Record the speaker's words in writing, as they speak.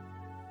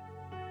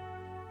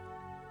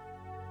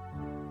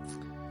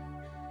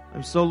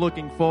I'm so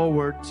looking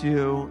forward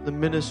to the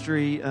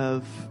ministry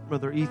of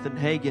Brother Ethan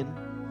Hagen.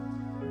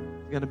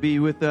 He's going to be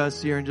with us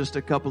here in just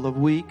a couple of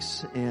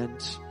weeks, and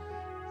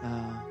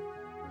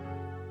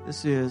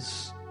this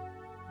is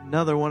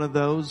another one of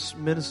those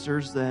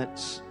ministers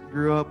that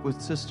grew up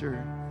with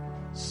Sister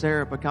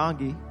Sarah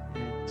Pakangi,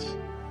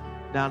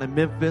 and down in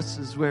Memphis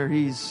is where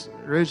he's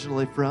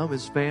originally from,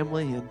 his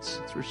family, and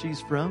that's where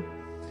she's from.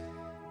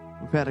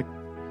 We've had a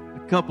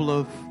couple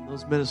of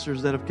those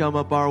ministers that have come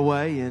up our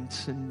way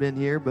and been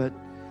here, but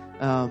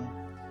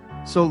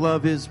so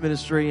love his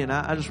ministry. And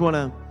I just want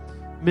to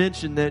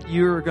mention that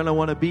you're going to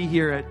want to be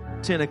here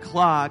at 10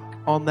 o'clock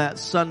on that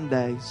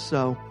Sunday.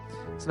 So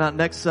it's not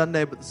next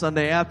Sunday, but the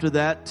Sunday after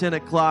that, 10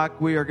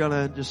 o'clock, we are going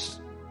to just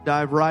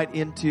dive right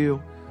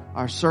into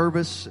our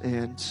service,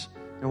 and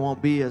there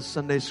won't be a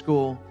Sunday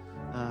school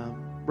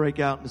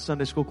breakout into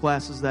Sunday school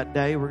classes that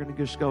day. We're going to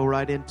just go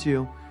right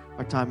into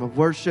our time of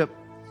worship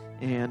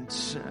and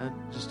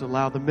just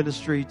allow the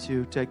ministry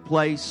to take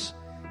place.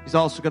 He's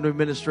also going to be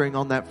ministering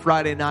on that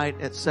Friday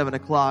night at 7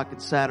 o'clock and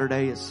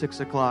Saturday at 6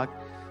 o'clock.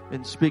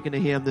 Been speaking to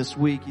him this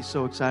week. He's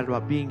so excited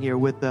about being here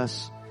with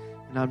us,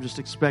 and I'm just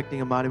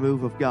expecting a mighty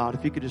move of God.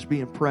 If you could just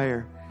be in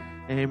prayer,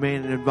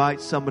 amen, and invite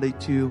somebody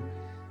to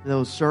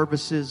those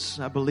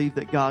services, I believe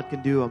that God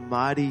can do a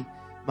mighty,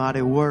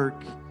 mighty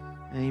work,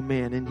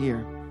 amen, in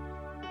here.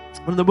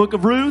 From the book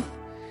of Ruth,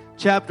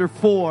 chapter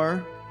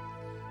 4,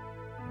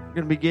 we're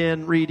going to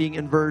begin reading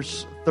in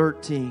verse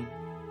 13.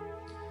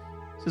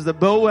 It says that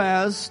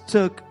Boaz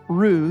took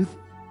Ruth,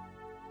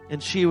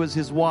 and she was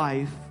his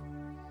wife,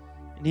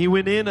 and he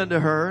went in unto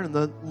her, and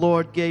the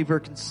Lord gave her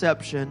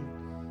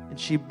conception, and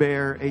she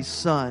bare a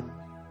son.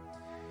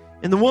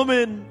 And the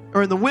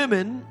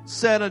women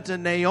said unto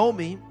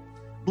Naomi,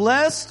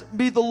 Blessed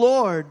be the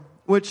Lord,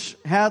 which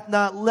hath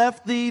not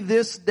left thee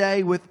this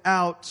day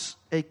without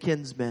a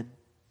kinsman,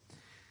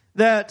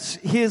 that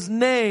his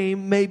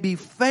name may be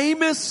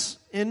famous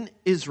in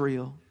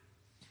Israel.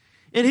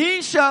 And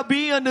he shall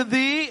be unto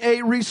thee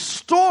a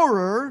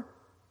restorer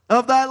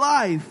of thy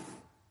life,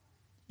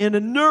 and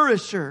a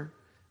nourisher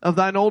of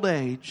thine old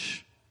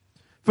age.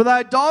 For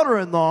thy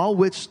daughter-in-law,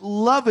 which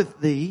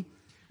loveth thee,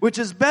 which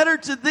is better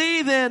to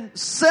thee than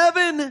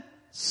 7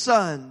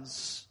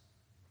 sons,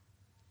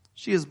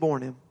 she has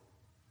borne him.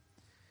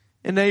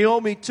 And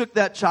Naomi took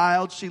that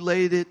child, she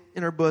laid it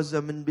in her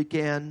bosom, and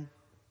became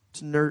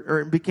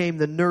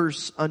the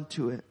nurse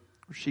unto it.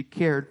 She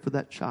cared for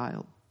that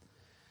child.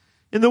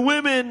 And the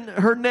women,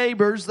 her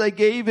neighbors, they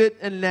gave it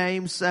a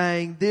name,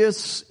 saying,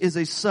 This is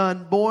a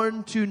son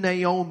born to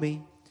Naomi.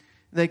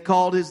 And they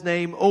called his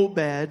name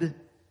Obed,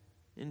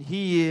 and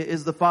he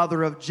is the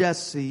father of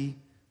Jesse,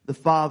 the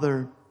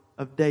father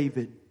of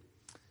David.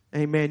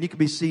 Amen. You can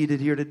be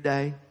seated here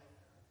today.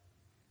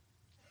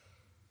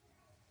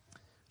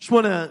 Just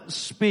want to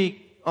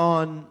speak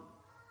on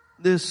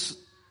this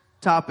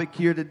topic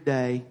here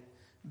today,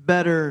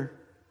 better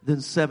than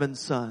 7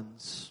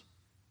 sons.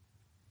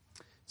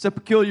 It's a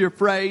peculiar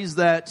phrase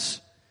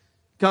that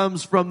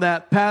comes from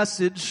that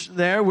passage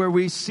there where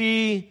we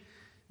see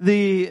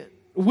the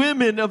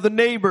women of the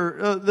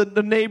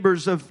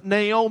neighbors of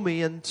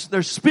Naomi, and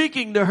they're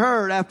speaking to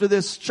her after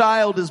this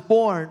child is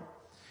born.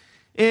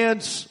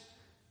 And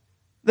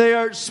they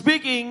are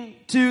speaking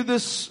to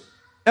this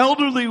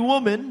elderly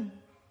woman,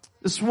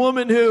 this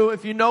woman who,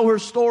 if you know her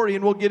story,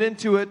 and we'll get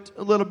into it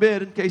a little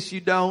bit in case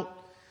you don't,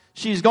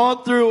 she's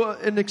gone through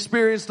and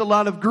experienced a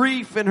lot of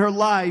grief in her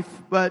life,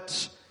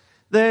 but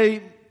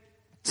they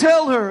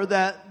tell her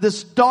that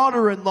this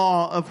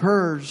daughter-in-law of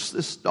hers,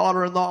 this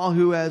daughter-in-law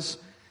who has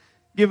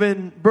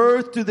given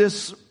birth to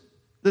this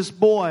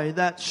boy,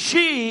 that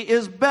she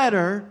is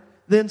better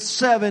than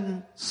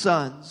 7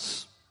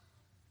 sons.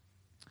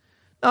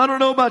 Now, I don't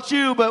know about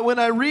you, but when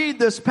I read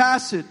this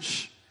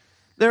passage,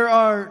 there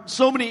are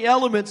so many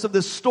elements of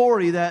this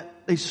story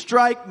that they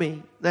strike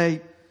me.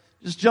 They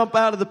just jump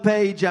out of the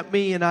page at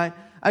me, and I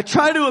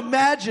try to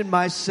imagine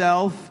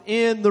myself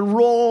in the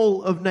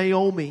role of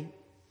Naomi.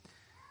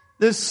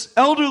 This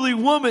elderly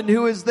woman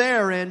who is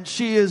there, and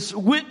she is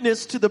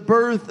witness to the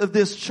birth of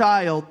this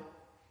child.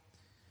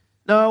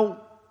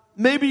 Now,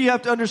 maybe you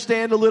have to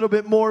understand a little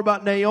bit more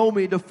about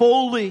Naomi to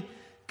fully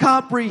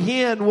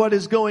comprehend what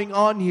is going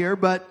on here,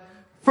 but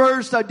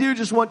first, I do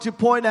just want to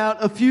point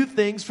out a few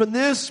things from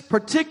this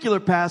particular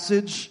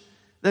passage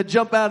that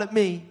jump out at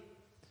me.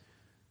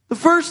 The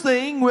first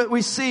thing what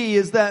we see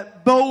is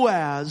that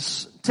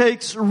Boaz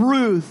takes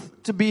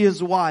Ruth to be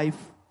his wife.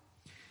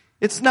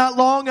 It's not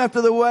long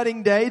after the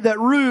wedding day that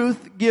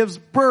Ruth gives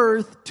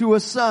birth to a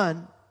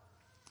son.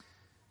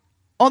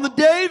 On the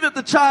day that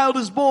the child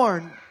is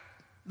born,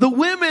 the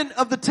women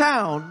of the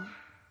town,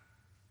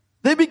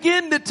 they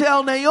begin to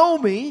tell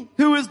Naomi,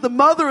 who is the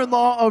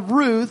mother-in-law of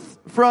Ruth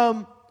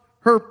from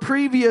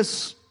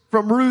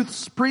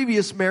Ruth's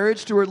previous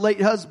marriage to her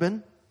late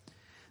husband,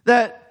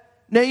 that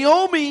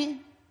Naomi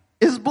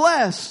is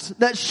blessed,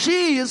 that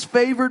she is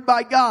favored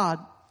by God.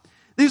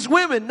 These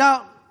women,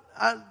 now,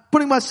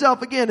 putting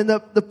myself again in the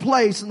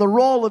place and the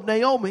role of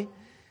Naomi,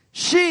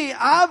 she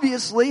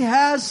obviously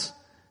has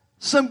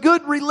some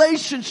good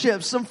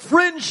relationships, some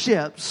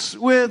friendships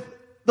with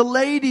the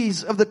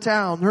ladies of the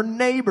town, her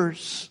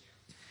neighbors.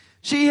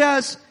 She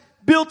has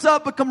built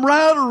up a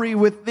camaraderie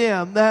with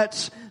them,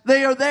 that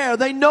they are there.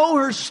 They know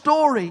her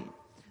story.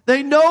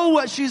 They know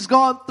what she's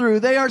gone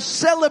through. They are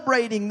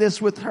celebrating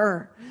this with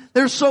her.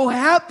 They're so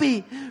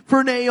happy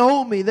for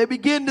Naomi. They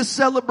begin to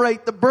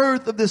celebrate the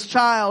birth of this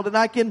child. And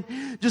I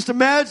can just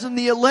imagine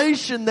the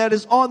elation that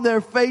is on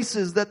their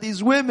faces, that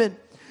these women,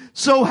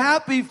 so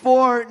happy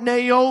for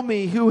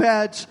Naomi, who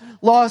had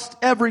lost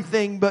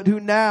everything, but who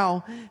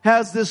now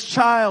has this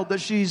child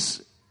that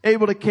she's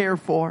able to care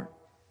for.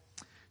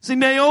 See,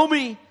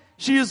 Naomi,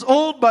 she is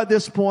old by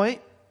this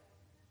point.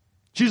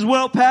 She's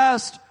well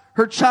past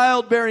her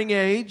childbearing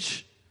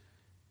age.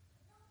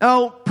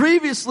 Now,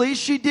 previously,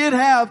 she did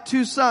have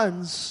 2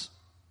 sons.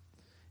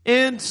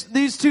 And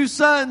these 2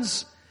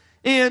 sons,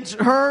 and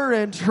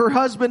her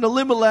husband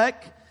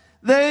Elimelech,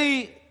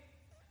 they,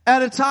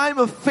 at a time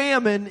of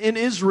famine in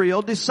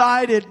Israel,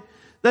 decided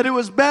that it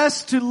was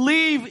best to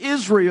leave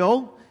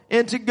Israel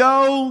and to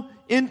go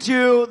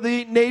into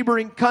the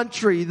neighboring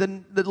country,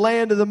 the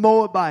land of the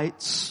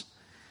Moabites.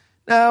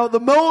 Now, the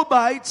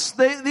Moabites,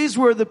 these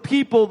were the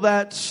people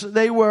that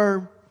they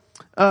were,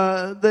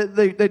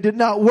 they did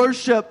not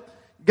worship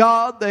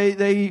God.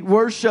 They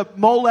worshiped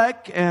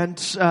Molech, and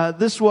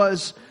this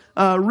was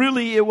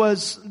really, it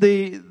was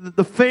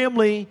the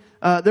family,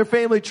 their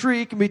family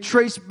tree can be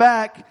traced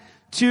back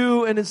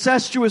to an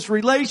incestuous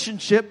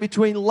relationship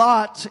between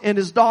Lot and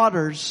his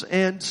daughters,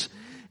 and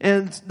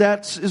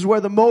that is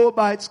where the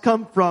Moabites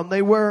come from.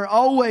 They were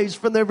always,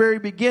 from their very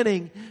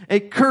beginning, a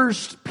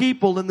cursed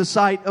people in the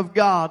sight of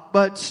God.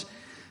 But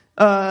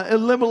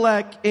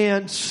Elimelech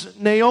and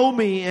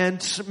Naomi and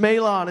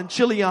Mahlon and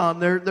Chilion,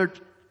 their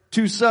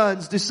 2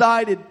 sons,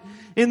 decided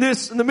in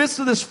the midst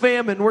of this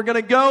famine, we're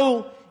going to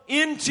go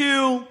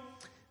into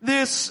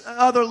this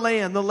other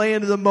land, the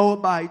land of the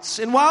Moabites.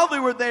 And while they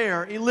were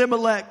there,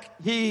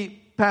 Elimelech,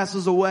 he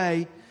passes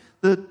away,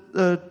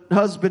 the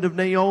husband of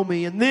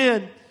Naomi. And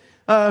then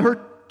her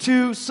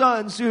 2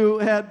 sons, who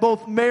had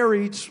both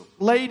married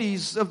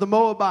ladies of the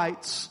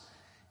Moabites,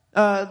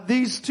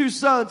 these 2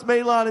 sons,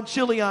 Mahlon and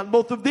Chilion,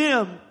 both of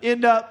them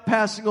end up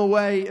passing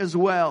away as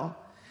well.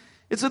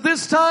 It's at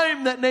this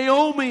time that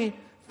Naomi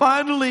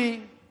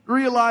finally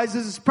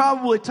realizes it's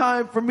probably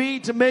time for me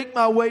to make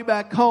my way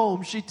back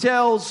home. She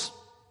tells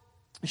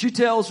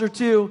her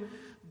 2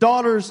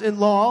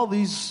 daughters-in-law,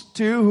 these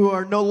 2 who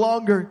are no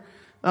longer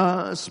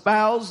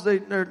espoused,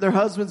 their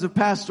husbands have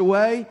passed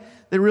away.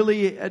 They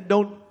really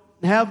don't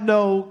have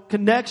no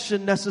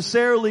connection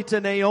necessarily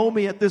to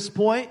Naomi at this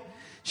point.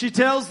 She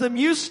tells them,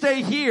 you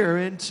stay here.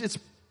 And it's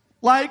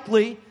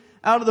likely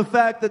out of the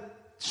fact that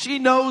she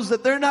knows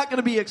that they're not going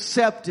to be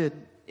accepted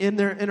in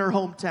her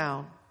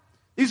hometown.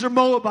 These are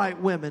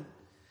Moabite women.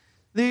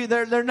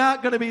 They're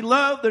not going to be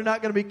loved. They're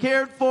not going to be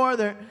cared for.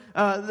 They're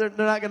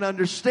not going to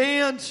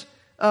understand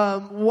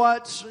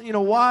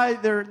why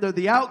they're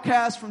the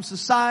outcast from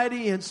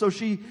society. And so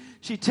she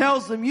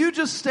tells them, you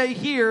just stay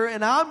here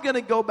and I'm going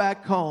to go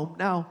back home.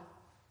 Now,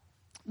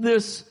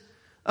 these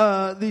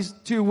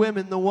 2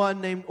 women, the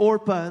one named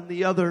Orpah and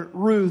the other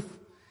Ruth,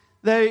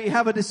 they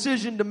have a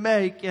decision to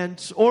make.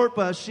 And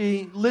Orpah,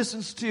 she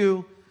listens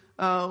to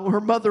her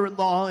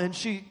mother-in-law, and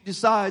she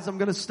decides, I'm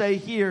going to stay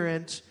here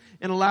and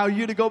allow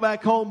you to go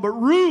back home. But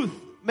Ruth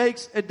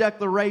makes a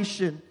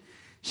declaration.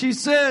 She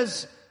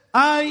says,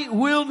 I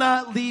will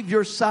not leave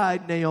your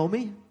side,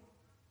 Naomi.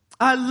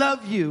 I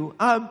love you.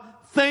 I'm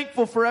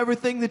thankful for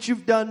everything that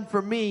you've done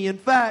for me. In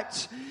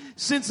fact,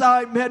 since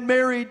I had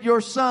married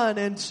your son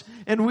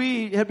and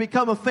we had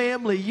become a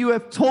family, you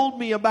have told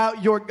me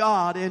about your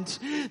God. And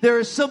there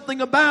is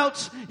something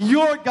about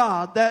your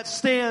God that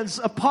stands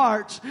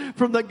apart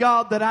from the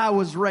God that I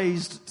was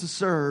raised to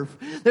serve.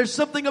 There's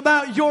something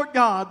about your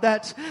God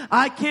that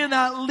I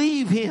cannot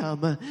leave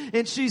him.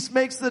 And she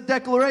makes the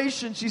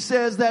declaration. She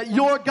says that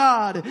your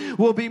God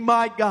will be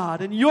my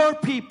God and your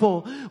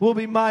people will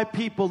be my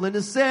people. And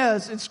it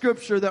says in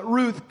Scripture that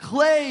Ruth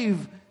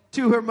clave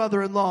to her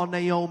mother-in-law,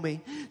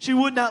 Naomi. She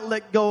would not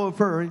let go of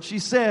her. And she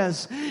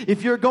says,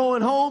 if you're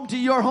going home to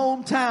your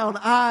hometown,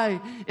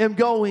 I am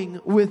going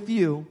with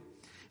you.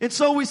 And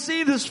so we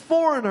see this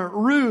foreigner,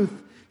 Ruth.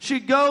 She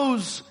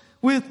goes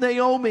with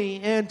Naomi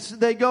and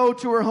they go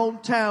to her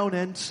hometown,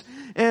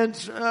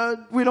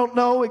 and we don't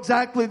know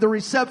exactly the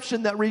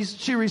reception that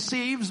she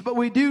receives, but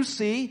we do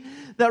see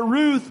that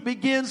Ruth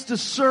begins to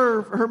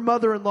serve her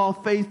mother-in-law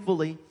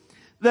faithfully.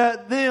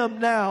 That them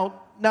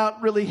now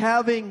not really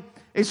having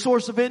a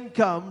source of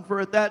income, for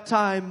at that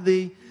time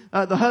the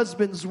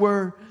husbands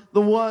were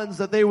the ones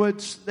that they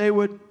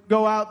would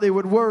go out, they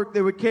would work,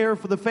 they would care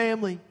for the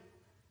family.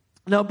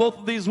 Now both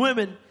of these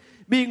women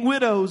being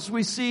widows,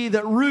 we see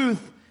that Ruth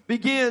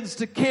begins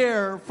to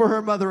care for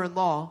her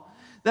mother-in-law.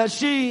 That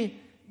she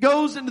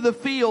goes into the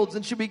fields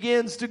and she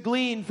begins to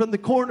glean from the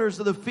corners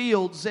of the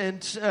fields.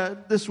 And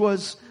this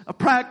was a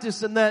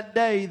practice in that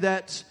day,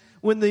 that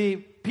when the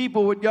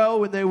people would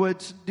go and they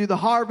would do the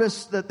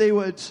harvest, that they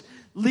would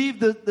leave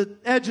the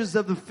edges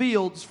of the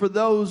fields for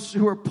those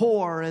who are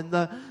poor and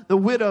the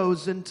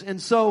widows.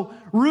 And so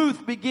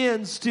Ruth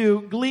begins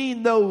to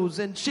glean those,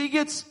 and she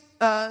gets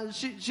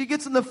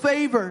in the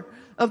favor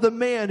of the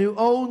man who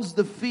owns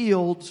the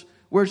field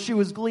where she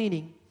was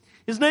gleaning.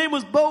 His name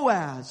was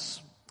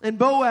Boaz. And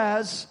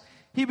Boaz,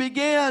 he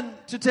began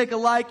to take a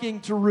liking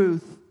to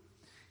Ruth.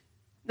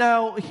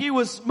 Now, he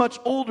was much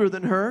older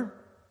than her.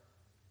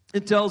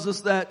 It tells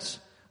us that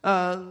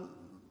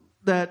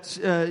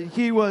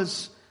he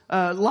was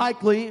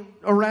likely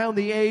around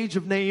the age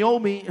of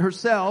Naomi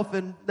herself,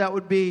 and that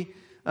would be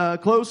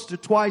close to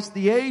twice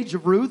the age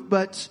of Ruth.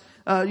 But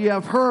you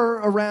have her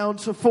around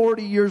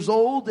 40 years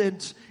old,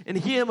 and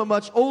him a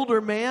much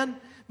older man.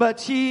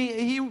 But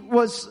he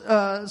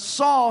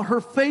saw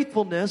her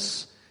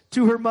faithfulness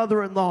to her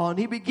mother-in-law, and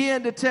he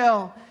began to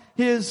tell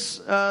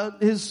his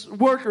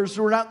workers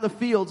who were out in the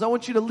fields, I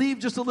want you to leave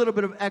just a little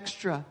bit of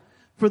extra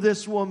for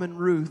this woman,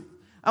 Ruth.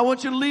 I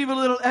want you to leave a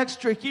little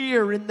extra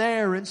here and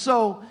there. And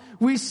so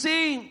we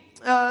see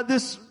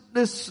this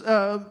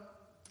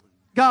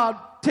God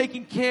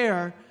taking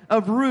care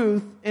of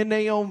Ruth and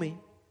Naomi.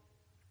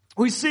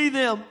 We see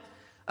them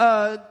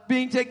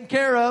being taken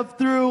care of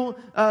through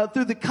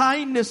the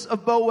kindness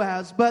of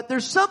Boaz. But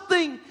there's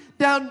something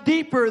down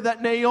deeper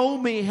that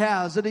Naomi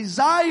has, a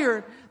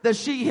desire that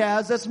she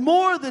has that's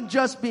more than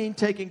just being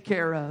taken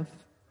care of.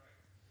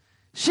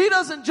 She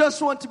doesn't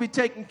just want to be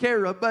taken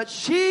care of, but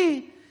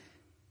she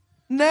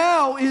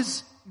now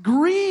is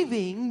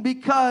grieving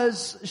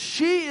because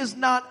she is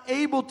not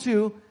able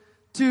to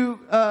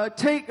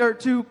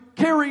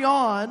carry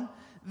on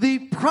the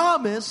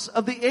promise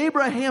of the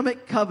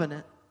Abrahamic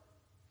covenant.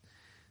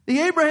 The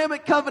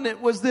Abrahamic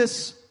covenant was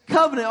this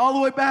covenant all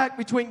the way back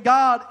between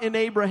God and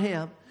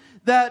Abraham,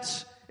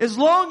 that as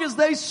long as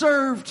they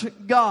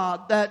served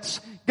God, that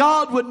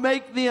God would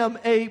make them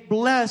a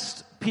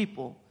blessed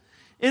people,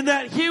 and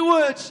that He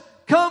would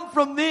come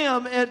from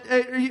them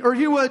or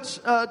He would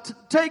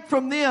take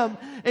from them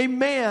a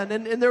man,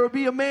 and there would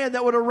be a man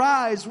that would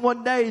arise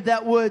one day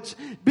that would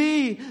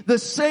be the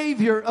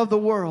Savior of the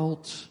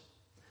world.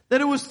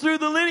 That it was through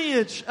the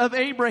lineage of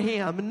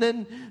Abraham, and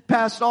then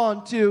passed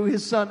on to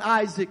his son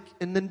Isaac,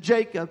 and then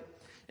Jacob.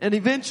 And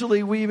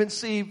eventually we even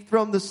see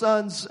from the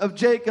sons of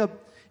Jacob,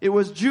 it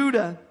was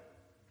Judah,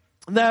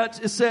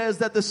 that it says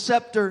that the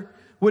scepter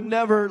would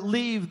never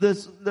leave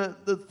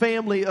the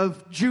family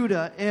of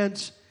Judah.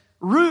 And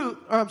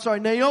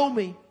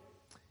Naomi,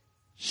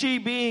 she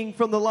being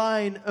from the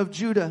line of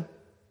Judah,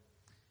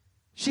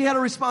 she had a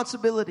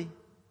responsibility.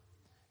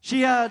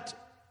 She had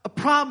a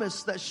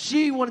promise that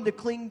she wanted to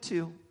cling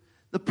to.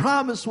 The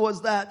promise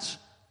was that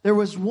there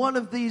was one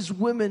of these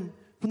women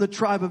from the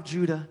tribe of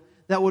Judah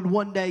that would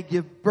one day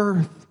give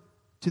birth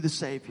to the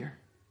Savior.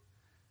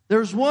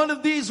 There's one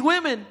of these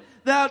women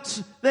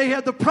that they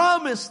had the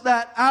promise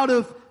that out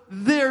of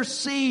their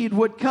seed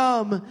would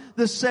come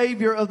the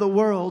Savior of the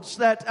world. So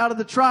that out of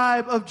the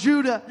tribe of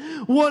Judah,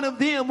 one of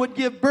them would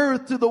give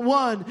birth to the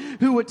one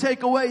who would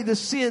take away the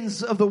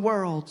sins of the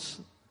world.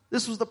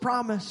 This was the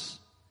promise.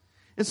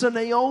 And so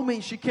Naomi,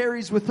 she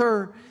carries with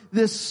her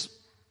this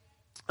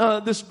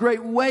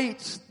great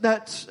weight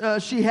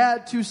that she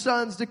had two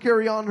sons to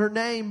carry on her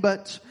name,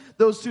 but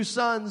those two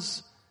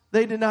sons,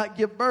 they did not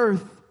give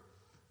birth.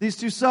 These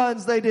two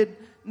sons,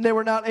 they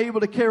were not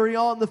able to carry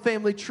on the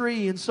family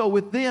tree, and so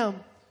with them,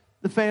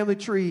 the family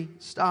tree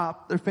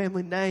stopped. Their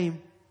family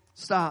name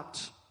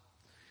stopped.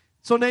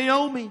 So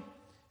Naomi,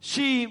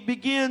 she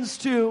begins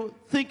to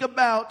think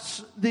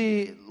about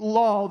the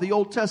law, the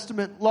Old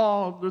Testament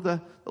law, or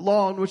the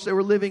law in which they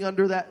were living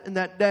under in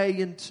that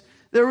day. And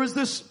there was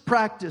this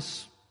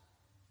practice.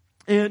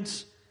 And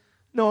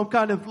I'm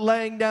kind of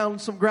laying down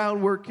some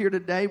groundwork here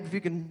today. If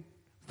you can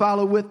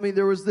follow with me,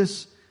 there was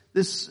this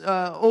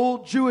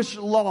old Jewish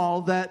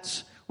law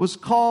that was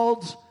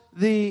called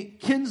the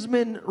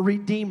kinsman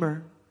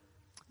redeemer.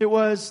 It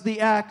was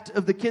the act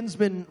of the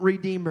kinsman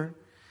redeemer.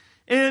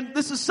 And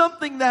this is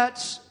something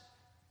that,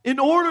 in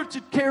order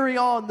to carry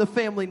on the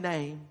family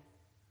name,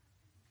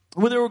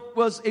 when there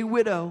was a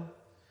widow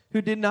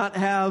who did not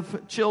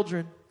have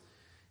children,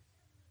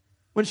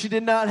 when she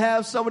did not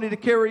have somebody to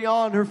carry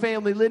on her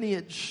family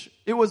lineage,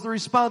 it was the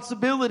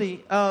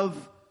responsibility of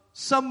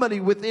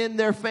somebody within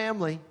their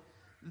family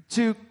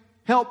to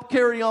help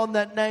carry on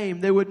that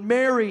name. They would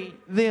marry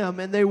them,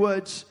 and they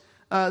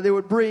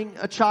would bring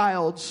a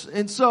child.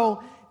 And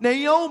so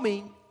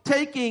Naomi,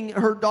 taking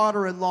her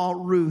daughter-in-law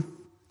Ruth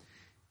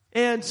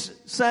and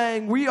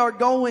saying, we are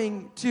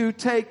going to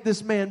take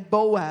this man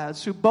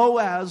Boaz, who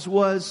Boaz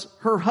was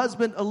her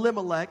husband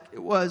Elimelech.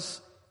 It was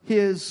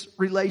his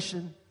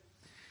relation.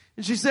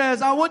 And she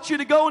says, I want you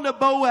to go into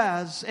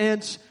Boaz,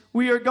 and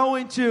we are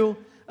going to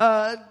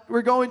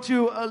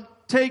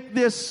take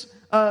this,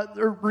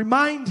 or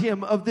remind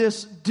him of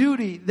this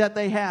duty that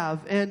they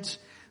have. And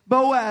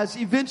Boaz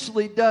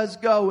eventually does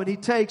go, and he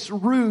takes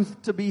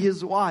Ruth to be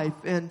his wife.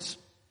 And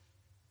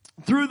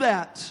through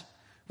that,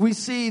 we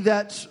see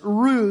that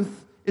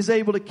Ruth is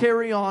able to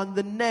carry on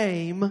the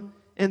name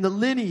and the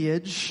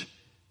lineage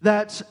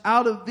that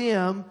out of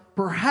them,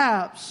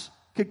 perhaps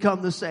could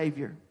come the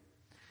Savior.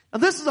 Now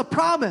this is a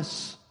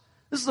promise.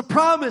 This is a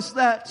promise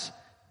that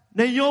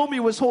Naomi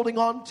was holding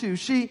on to.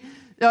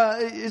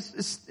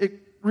 It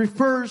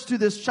refers to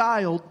this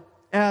child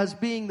as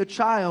being the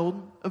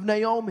child of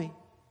Naomi.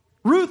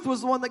 Ruth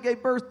was the one that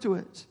gave birth to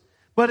it.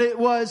 But it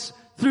was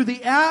through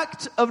the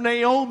act of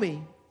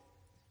Naomi.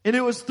 And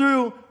it was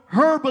through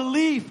her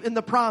belief in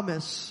the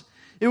promise.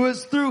 It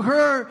was through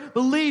her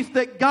belief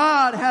that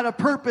God had a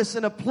purpose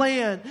and a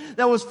plan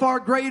that was far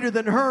greater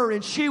than her,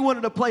 and she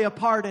wanted to play a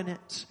part in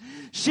it.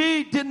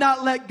 She did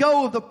not let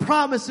go of the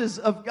promises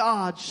of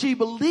God. She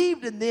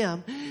believed in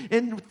them.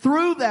 And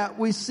through that,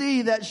 we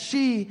see that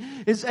she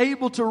is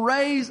able to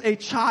raise a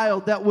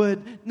child that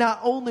would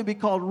not only be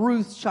called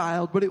Ruth's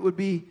child, but it would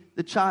be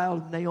the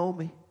child of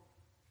Naomi.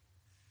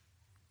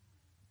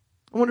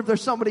 I wonder if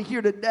there's somebody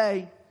here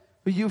today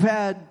who you've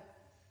had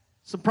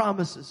some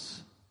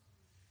promises.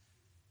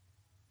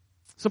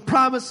 Some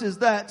promises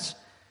that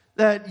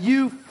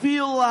you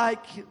feel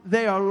like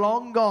they are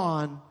long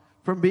gone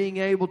from being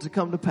able to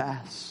come to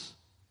pass.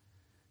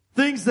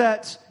 Things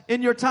that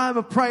in your time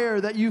of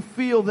prayer that you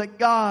feel that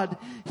God,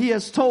 He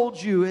has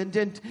told you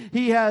and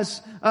He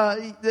has,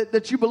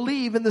 that you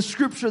believe in the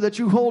scripture, that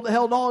you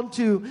held on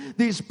to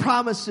these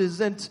promises.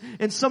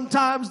 And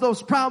sometimes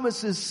those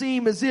promises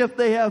seem as if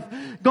they have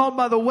gone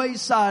by the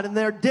wayside and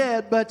they're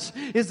dead. But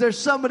is there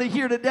somebody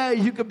here today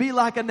who could be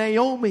like a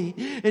Naomi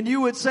and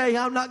you would say,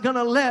 I'm not going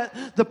to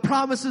let the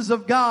promises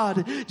of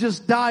God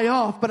just die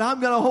off, but I'm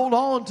going to hold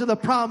on to the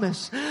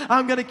promise.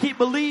 I'm going to keep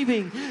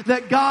believing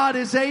that God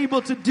is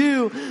able to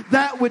do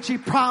that which He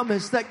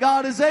promised, that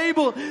God is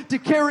able to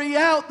carry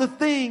out the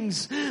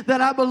things that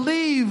I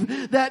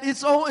believe that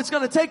it's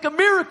going to take a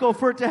miracle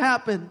for it to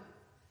happen,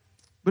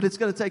 but it's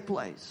going to take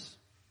place.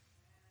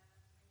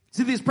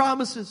 See, these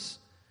promises,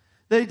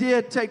 they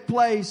did take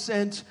place,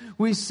 and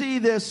we see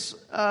this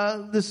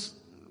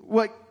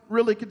what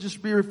really could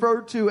just be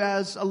referred to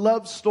as a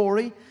love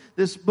story,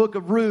 this book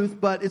of Ruth,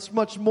 but it's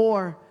much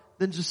more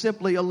than just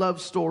simply a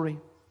love story.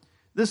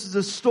 This is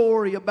a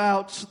story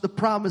about the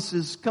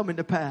promises coming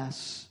to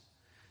pass.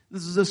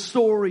 This is a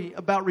story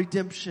about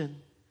redemption.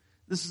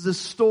 This is a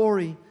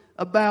story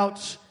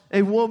about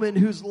a woman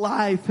whose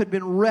life had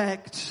been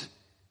wrecked,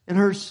 and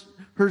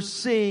her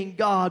seeing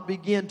God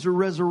begin to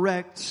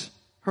resurrect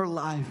her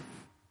life.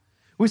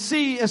 We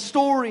see a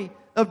story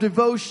of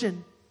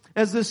devotion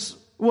as this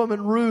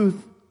woman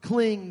Ruth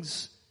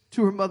clings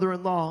to her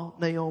mother-in-law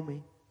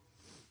Naomi.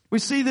 We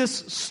see this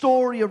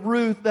story of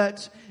Ruth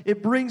that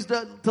it brings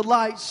to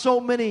light so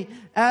many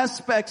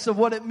aspects of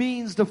what it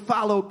means to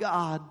follow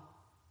God.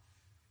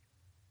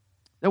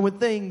 That when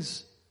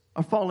things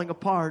are falling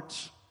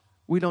apart,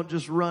 we don't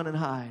just run and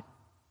hide.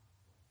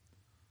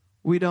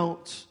 We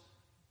don't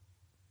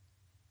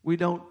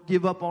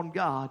give up on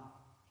God.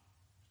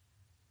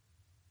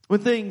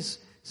 When things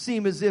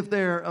seem as if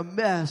they're a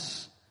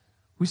mess,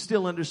 we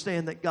still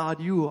understand that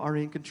God, you are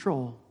in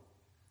control.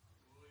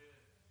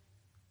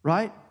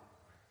 Right?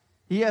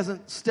 He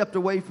hasn't stepped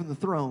away from the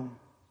throne.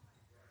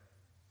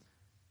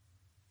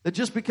 That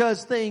just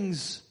because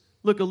things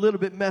look a little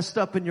bit messed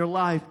up in your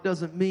life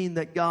doesn't mean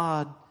that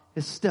God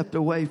has stepped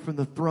away from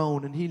the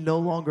throne and He no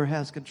longer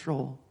has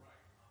control.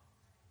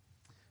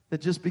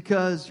 That just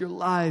because your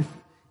life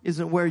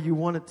isn't where you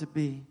want it to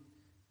be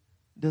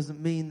doesn't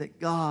mean that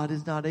God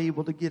is not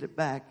able to get it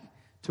back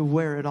to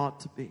where it ought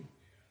to be.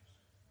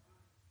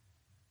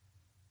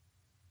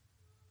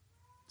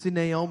 See,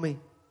 Naomi,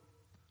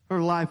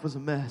 her life was a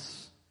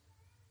mess.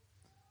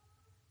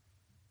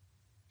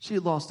 She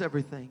had lost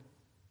everything.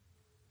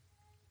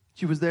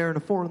 She was there in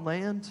a foreign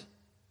land.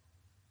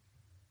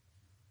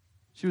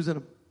 She was in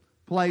a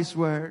place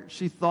where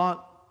she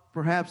thought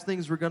perhaps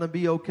things were going to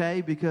be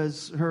okay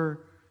because her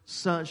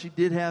son, she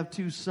did have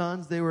 2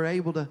 sons. They were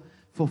able to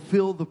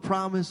fulfill the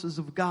promises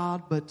of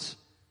God, but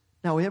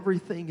now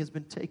everything has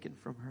been taken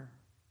from her.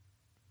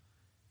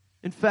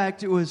 In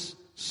fact, it was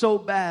so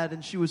bad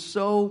and she was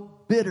so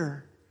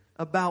bitter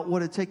about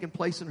what had taken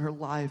place in her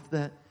life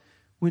that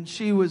when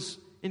she was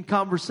in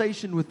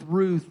conversation with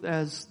Ruth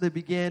as they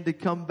began to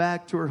come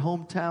back to her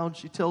hometown,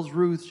 she tells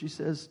Ruth, she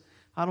says,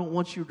 I don't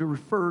want you to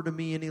refer to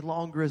me any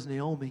longer as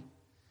Naomi.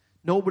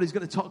 Nobody's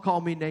going to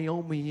call me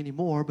Naomi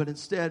anymore, but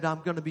instead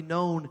I'm going to be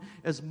known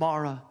as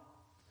Mara.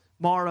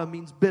 Mara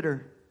means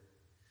bitter.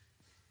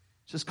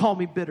 Just call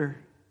me bitter.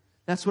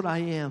 That's what I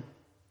am.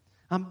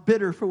 I'm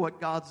bitter for what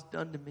God's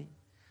done to me.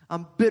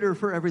 I'm bitter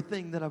for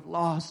everything that I've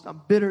lost.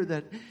 I'm bitter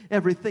that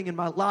everything in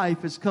my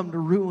life has come to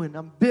ruin.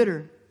 I'm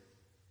bitter.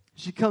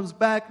 She comes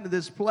back into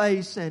this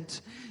place,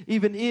 and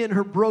even in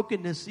her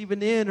brokenness,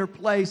 even in her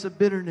place of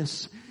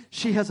bitterness,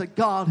 she has a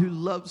God who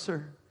loves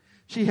her.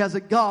 She has a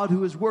God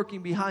who is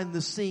working behind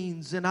the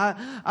scenes. And I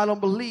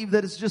don't believe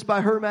that it's just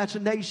by her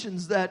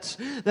machinations that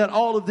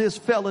all of this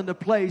fell into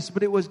place,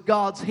 but it was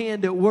God's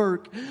hand at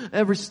work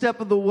every step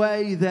of the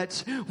way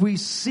that we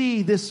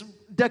see this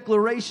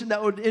declaration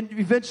that would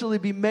eventually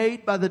be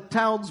made by the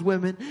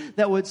townswomen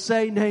that would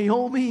say,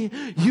 Naomi,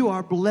 you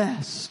are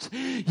blessed.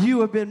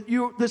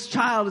 This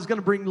child is going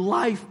to bring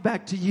life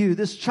back to you.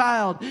 This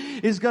child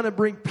is going to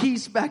bring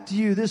peace back to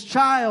you. This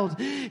child,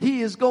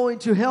 he is going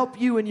to help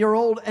you in your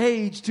old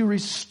age to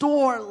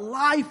restore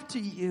life to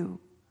you.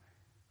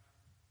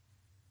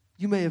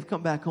 You may have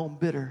come back home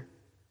bitter,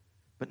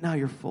 but now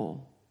you're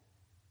full.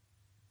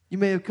 You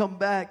may have come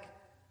back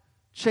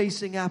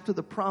chasing after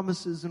the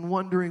promises and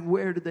wondering,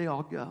 where did they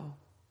all go?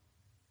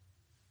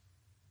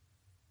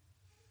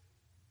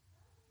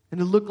 And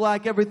it looked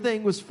like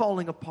everything was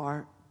falling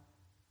apart.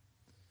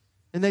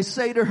 And they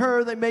say to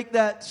her, they make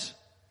this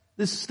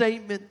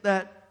statement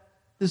that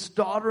this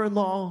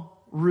daughter-in-law,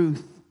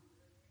 Ruth,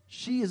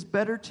 she is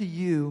better to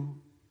you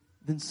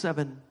than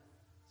 7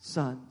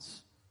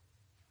 sons.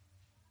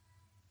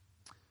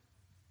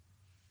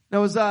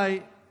 Now, as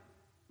I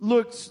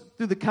looked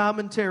through the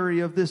commentary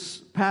of this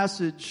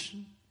passage,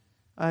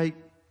 I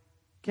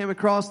came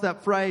across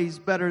that phrase,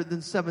 better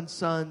than 7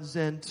 sons,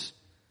 and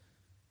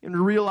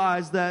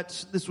realized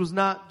that this was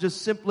not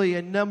just simply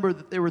a number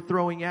that they were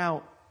throwing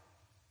out,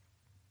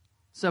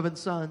 7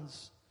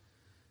 sons,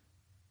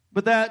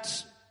 but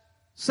that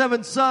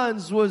 7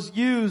 sons was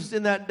used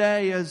in that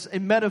day as a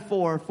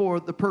metaphor for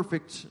the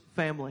perfect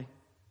family.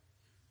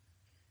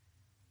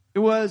 It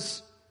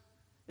was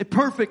a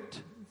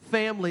perfect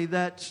family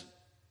that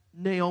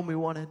Naomi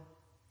wanted.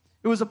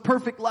 It was a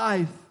perfect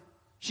life.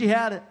 She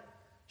had it.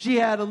 She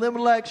had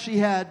Elimelech. She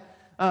had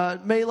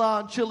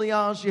Mahlon,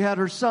 Chilion. She had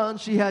her son.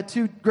 She had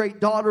 2 great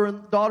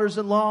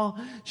daughters-in-law.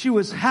 She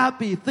was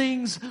happy.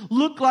 Things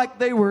looked like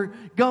they were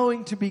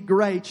going to be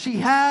great. She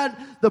had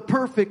the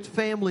perfect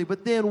family.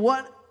 But then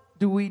what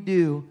do we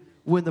do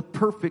when the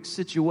perfect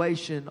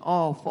situation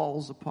all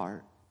falls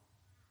apart?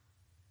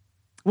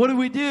 What do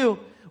we do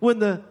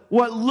when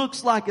what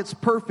looks like it's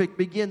perfect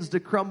begins to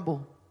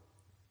crumble?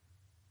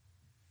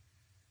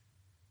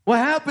 What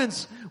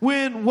happens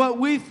when what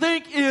we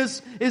think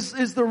is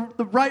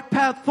the right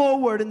path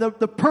forward and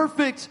the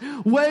perfect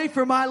way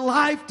for my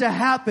life to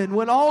happen,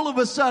 when all of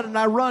a sudden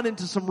I run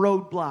into some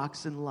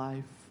roadblocks in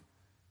life?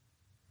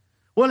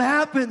 What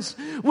happens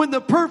when the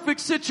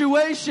perfect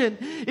situation,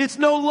 it's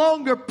no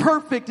longer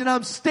perfect and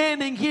I'm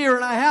standing here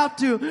and I have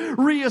to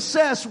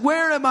reassess,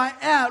 where am I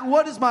at?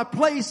 What is my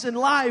place in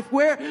life?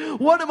 What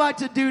am I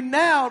to do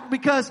now?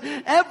 Because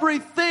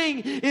everything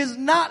is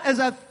not as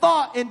I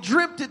thought and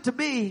dreamt it to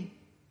be.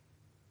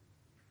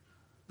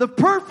 The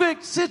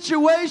perfect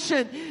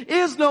situation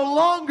is no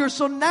longer,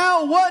 so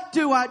now what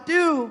do I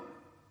do?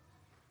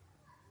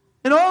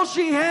 And all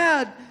she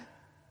had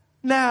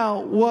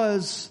now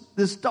was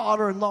this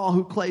daughter-in-law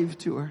who clave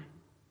to her.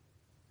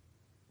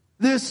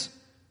 This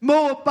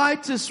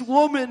Moabitess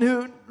woman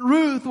who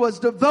Ruth was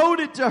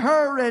devoted to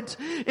her,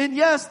 and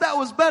yes, that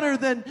was better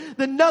than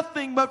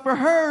nothing, but for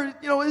her,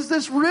 is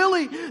this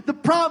really the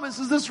promise?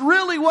 Is this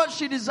really what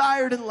she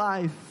desired in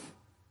life?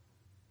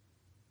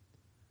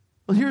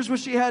 Well, here's what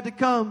she had to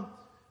come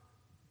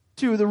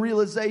to. The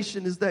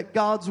realization is that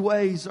God's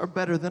ways are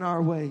better than our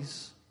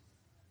ways.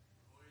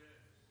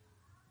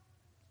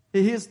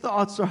 His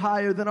thoughts are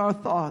higher than our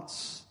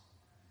thoughts.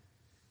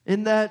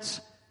 And that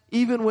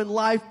even when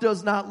life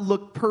does not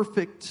look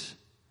perfect,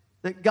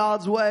 that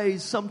God's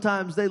ways,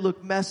 sometimes they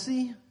look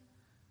messy.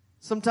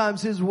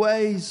 Sometimes His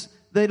ways,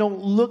 they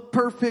don't look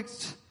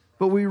perfect,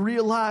 but we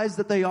realize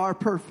that they are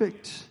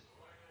perfect.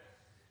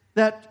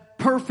 That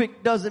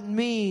perfect doesn't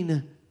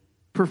mean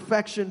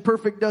perfection.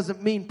 Perfect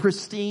doesn't mean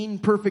pristine.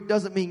 Perfect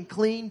doesn't mean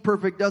clean.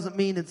 Perfect doesn't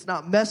mean it's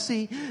not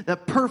messy.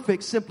 That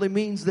perfect simply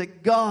means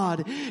that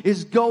God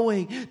is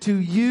going to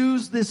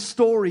use this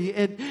story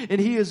and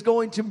He is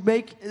going to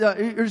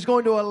He's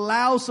going to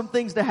allow some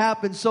things to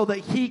happen so that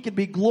He can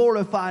be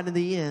glorified in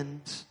the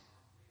end.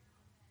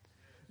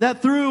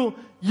 That through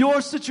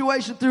your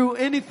situation, through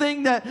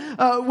anything that,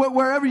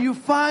 wherever you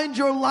find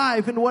your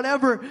life, in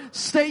whatever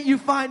state you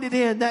find it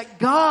in, that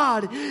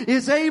God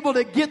is able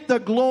to get the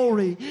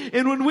glory.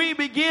 And when we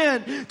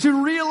begin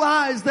to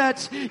realize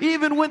that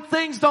even when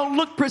things don't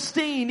look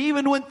pristine,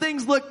 even when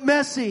things look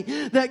messy,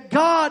 that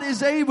God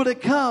is able to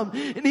come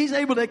and He's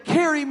able to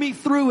carry me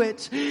through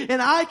it.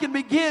 And I can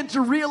begin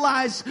to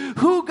realize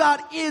who God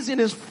is in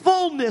His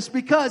fullness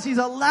because He's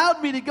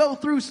allowed me to go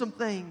through some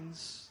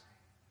things.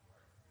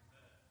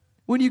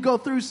 When you go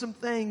through some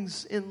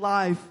things in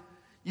life,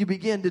 you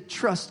begin to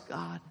trust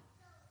God.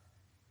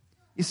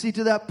 You see,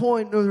 to that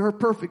point, her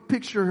perfect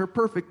picture, her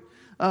perfect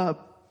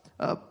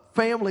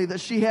family that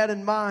she had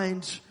in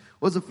mind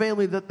was a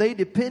family that they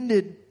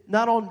depended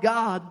not on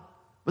God,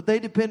 but they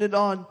depended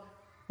on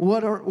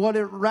what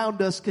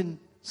around us can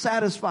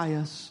satisfy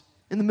us.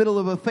 In the middle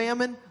of a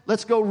famine,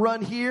 let's go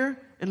run here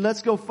and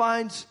let's go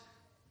find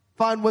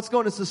what's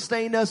going to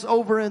sustain us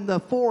over in the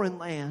foreign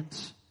land.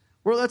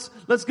 Well,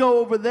 let's go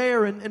over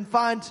there and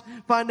find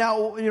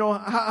out,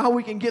 how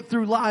we can get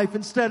through life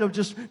instead of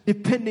just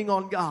depending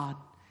on God.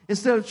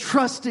 Instead of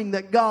trusting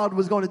that God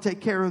was going to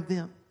take care of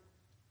them.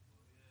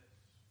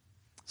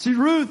 See,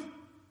 Ruth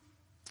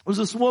was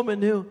this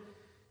woman who,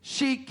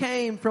 she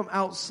came from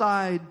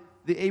outside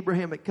the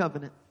Abrahamic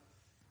covenant.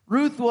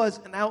 Ruth was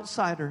an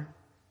outsider,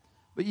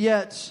 but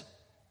yet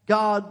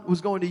God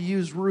was going to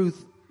use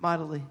Ruth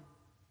mightily.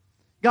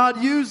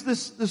 God used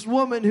this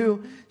woman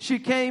who, she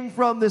came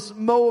from this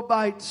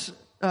Moabite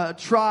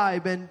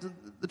tribe, and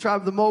the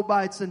tribe of the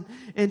Moabites,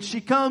 and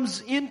she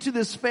comes into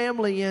this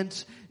family,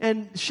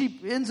 and she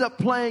ends up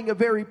playing a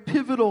very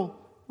pivotal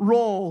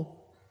role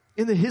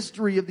in the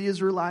history of the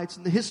Israelites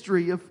and the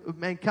history of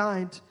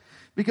mankind.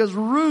 Because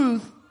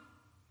Ruth,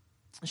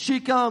 she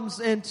comes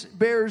and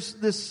bears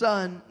this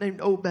son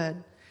named Obed.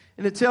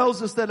 And it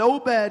tells us that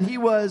Obed, he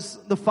was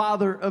the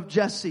father of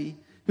Jesse,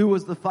 who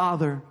was the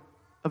father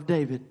of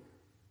David.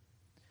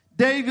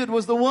 David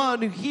was the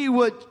one who he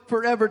would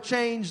forever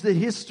change the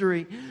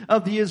history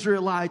of the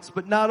Israelites.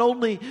 But not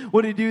only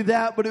would he do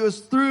that, but it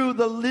was through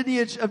the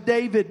lineage of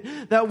David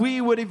that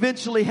we would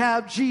eventually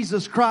have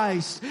Jesus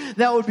Christ,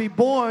 that would be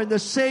born, the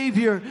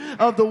Savior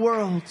of the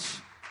world.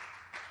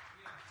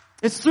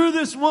 It's through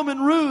this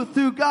woman, Ruth,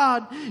 who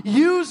God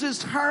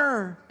uses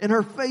her and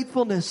her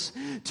faithfulness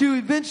to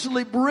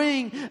eventually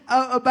bring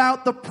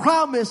about the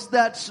promise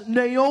that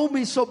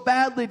Naomi so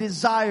badly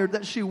desired,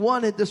 that she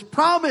wanted, this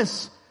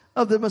promise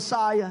of the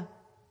Messiah.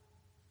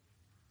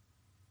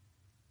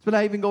 But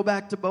I even go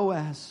back to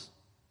Boaz.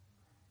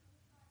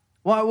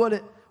 Why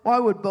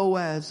would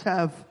Boaz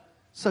have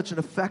such an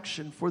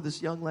affection for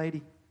this young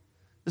lady?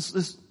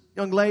 This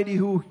young lady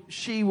who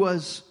she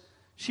was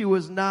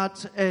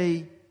not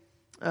an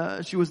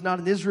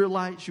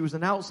Israelite. She was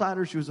an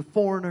outsider. She was a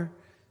foreigner.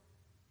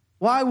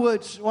 Why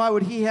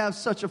would he have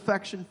such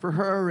affection for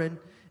her?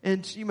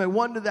 And you may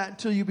wonder that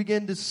until you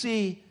begin to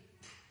see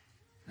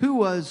who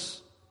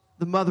was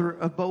the mother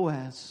of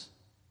Boaz.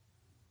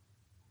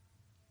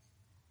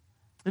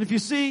 And if you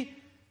see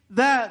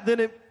that, then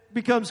it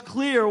becomes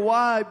clear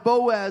why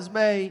Boaz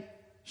may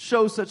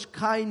show such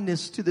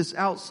kindness to this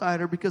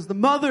outsider, because the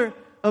mother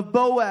of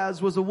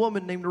Boaz was a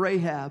woman named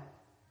Rahab.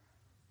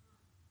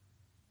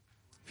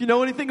 If you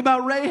know anything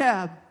about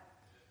Rahab,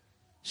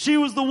 she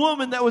was the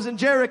woman that was in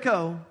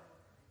Jericho.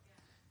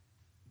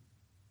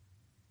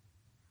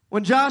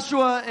 When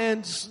Joshua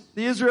and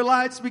the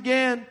Israelites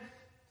began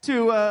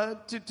to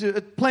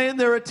plan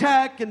their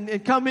attack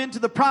and come into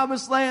the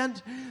promised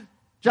land,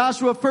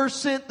 Joshua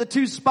first sent the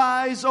 2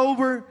 spies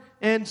over,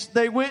 and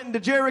they went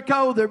into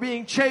Jericho. They're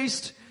being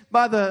chased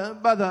by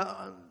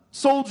the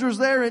soldiers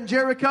there in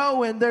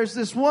Jericho, and there's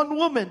this one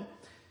woman,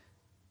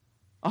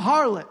 a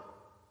harlot.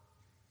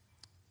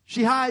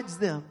 She hides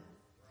them.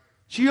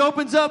 She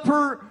opens up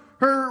her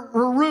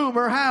room,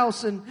 her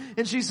house, and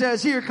she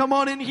says, "Here, come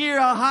on in here,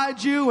 I'll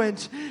hide you."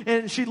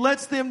 And she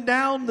lets them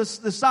down the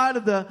side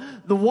of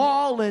the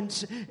wall, and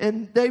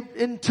they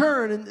in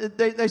turn, and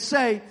they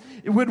say,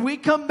 "When we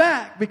come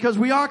back, because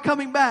we are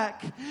coming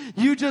back,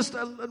 you just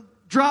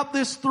drop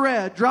this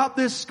thread, drop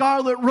this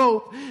scarlet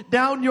rope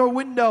down your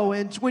window.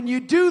 And when you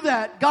do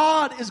that,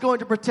 God is going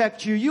to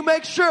protect you. You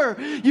make sure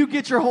you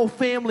get your whole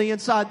family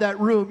inside that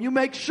room. You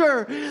make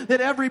sure that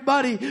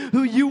everybody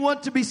who you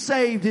want to be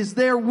saved is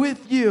there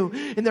with you,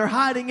 and they're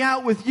hiding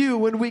out with you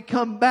when we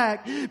come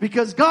back,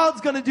 because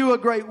God's going to do a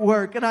great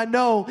work. And I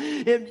know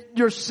in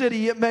your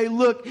city it may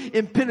look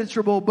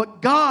impenetrable,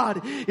 but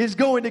God is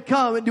going to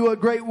come and do a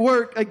great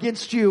work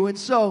against you." And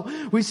so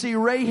we see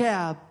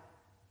Rahab.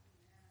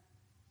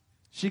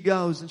 She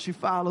goes and she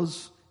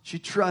follows, she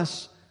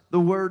trusts the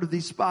word of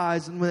these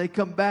spies. And when they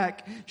come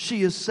back,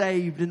 she is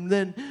saved. And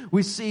then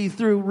we see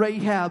through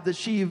Rahab that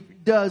she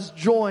does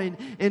join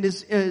and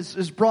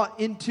is brought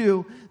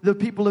into the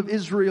people of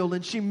Israel.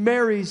 And she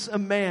marries a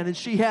man, and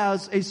she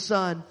has a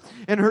son.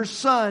 And her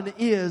son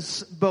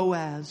is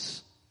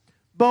Boaz.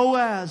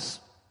 Boaz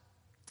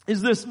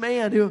is this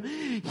man who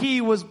he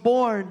was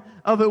born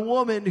of a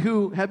woman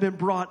who had been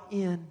brought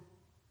in.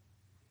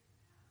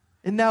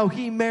 And now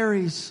he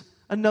marries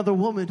another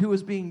woman who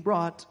is being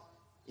brought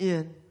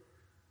in.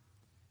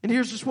 And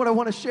here's just what I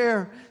want to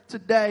share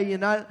today.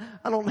 And I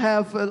don't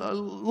have a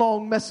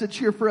long message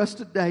here for us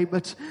today,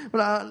 but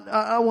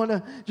I want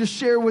to just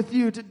share with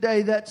you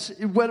today that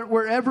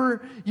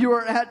wherever you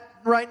are at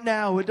right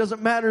now, it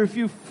doesn't matter if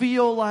you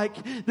feel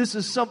like this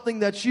is something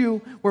that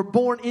you were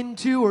born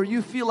into, or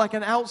you feel like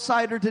an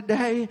outsider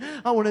today.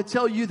 I want to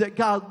tell you that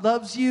God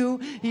loves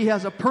you. He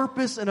has a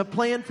purpose and a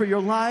plan for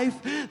your life,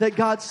 that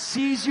God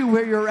sees you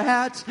where you're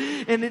at.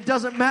 And it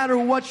doesn't matter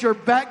what your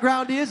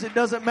background is. It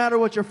doesn't matter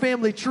what your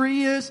family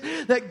tree is,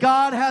 that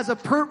God has a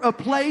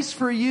place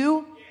for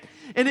you.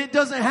 And it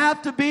doesn't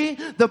have to be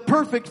the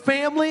perfect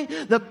family,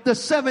 the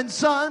 7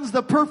 sons,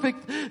 the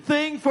perfect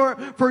thing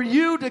for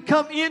you to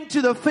come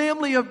into the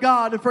family of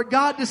God, and for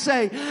God to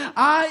say,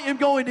 "I am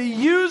going to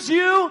use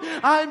you.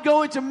 I'm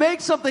going to make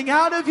something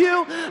out of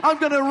you. I'm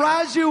going to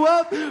rise you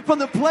up from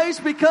the place,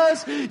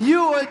 because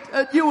you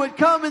would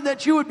come, and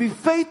that you would be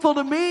faithful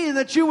to me, and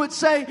that you would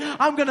say,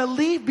 I'm going to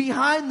leave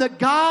behind the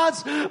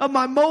gods of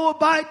my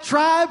Moabite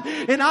tribe,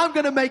 and I'm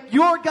going to make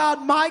your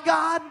God my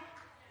God.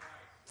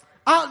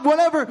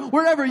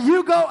 Wherever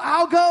you go,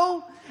 I'll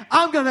go.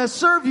 I'm going to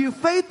serve you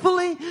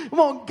faithfully. Come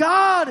on,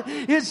 God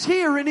is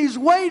here and He's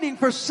waiting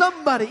for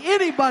somebody,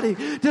 anybody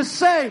to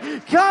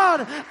say,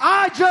 God,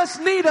 I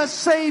just need a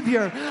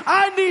Savior.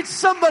 I need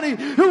somebody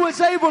who is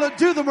able to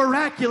do the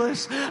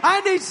miraculous.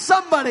 I need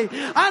somebody.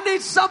 I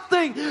need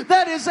something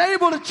that is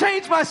able to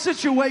change my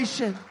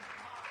situation.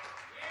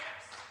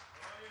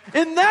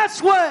 And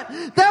that's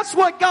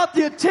what got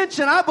the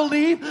attention, I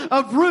believe,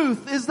 of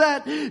Ruth, is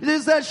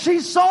that she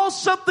saw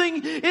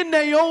something in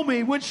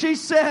Naomi when she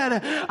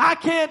said, I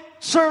can't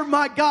serve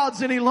my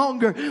gods any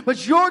longer,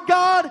 but your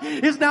God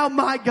is now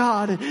my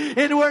God.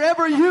 And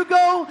wherever you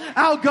go,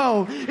 I'll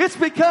go. It's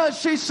because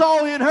she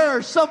saw in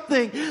her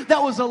something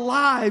that was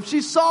alive. She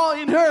saw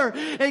in her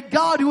a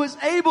God who was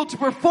able to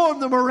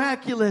perform the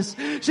miraculous.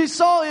 She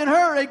saw in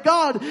her a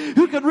God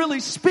who could really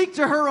speak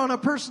to her on a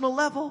personal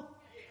level.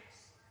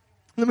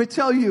 Let me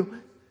tell you,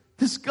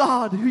 this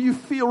God who you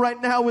feel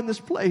right now in this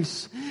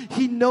place,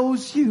 He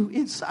knows you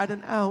inside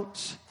and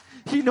out.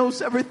 He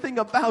knows everything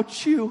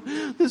about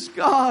you. This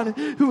God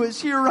who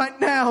is here right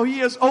now, He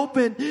is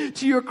open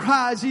to your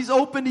cries. He's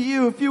open to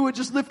you. If you would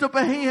just lift up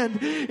a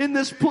hand in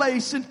this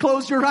place and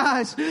close your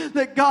eyes,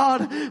 that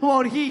God,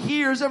 well, He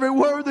hears every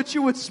word that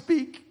you would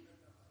speak.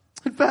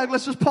 In fact,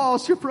 let's just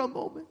pause here for a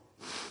moment.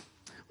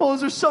 Oh,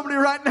 is there somebody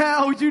right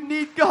now who you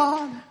need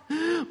God?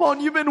 Oh,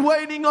 and you've been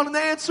waiting on an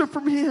answer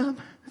from Him.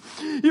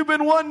 You've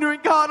been wondering,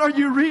 God, are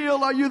you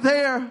real? Are you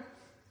there?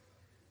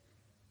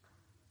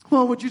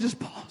 Well, would you just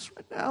pause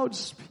right now and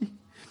speak?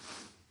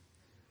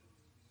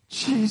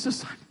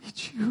 Jesus, I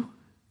need you.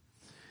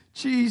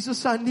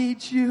 Jesus, I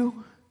need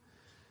you.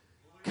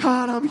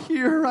 God, I'm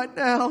here right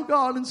now,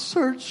 God, in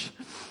search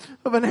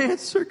of an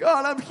answer.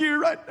 God, I'm here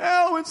right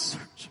now in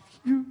search of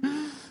you.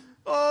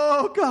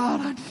 Oh,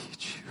 God, I need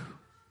you.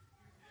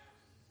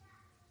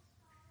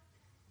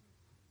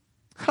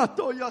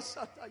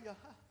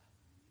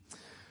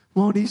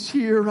 Well, He's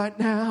here right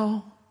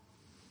now.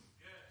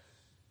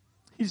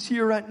 He's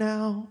here right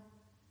now.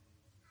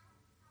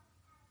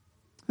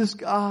 This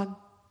God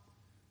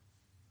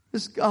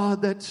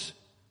that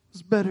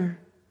was better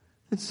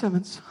than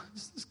 7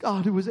 sons. This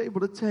God who was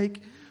able to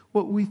take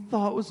what we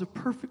thought was a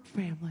perfect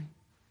family,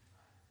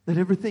 that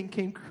everything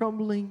came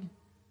crumbling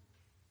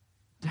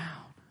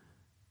down.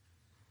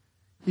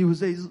 He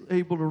was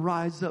able to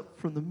rise up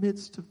from the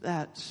midst of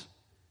that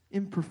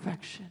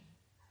imperfection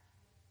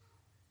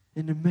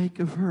and to make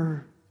of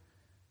her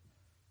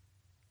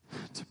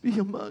to be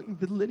among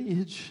the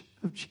lineage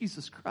of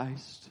Jesus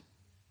Christ.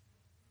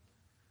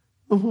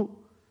 Oh,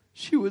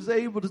 she was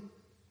able to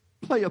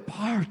play a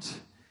part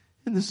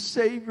in the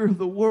Savior of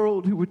the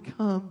world who would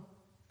come.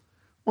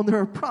 Well, there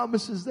are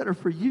promises that are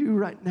for you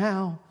right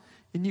now,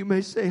 and you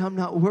may say, I'm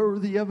not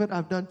worthy of it.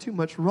 I've done too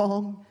much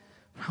wrong.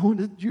 I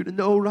wanted you to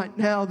know right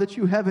now that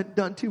you haven't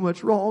done too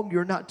much wrong.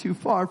 You're not too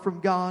far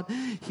from God.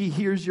 He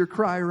hears your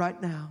cry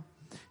right now.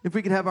 If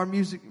we could have our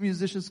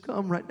musicians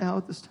come right now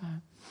at this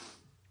time.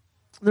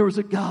 There was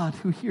a God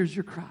who hears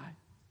your cry.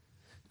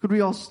 Could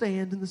we all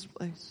stand in this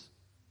place?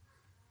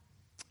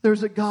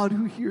 There's a God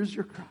who hears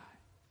your cry.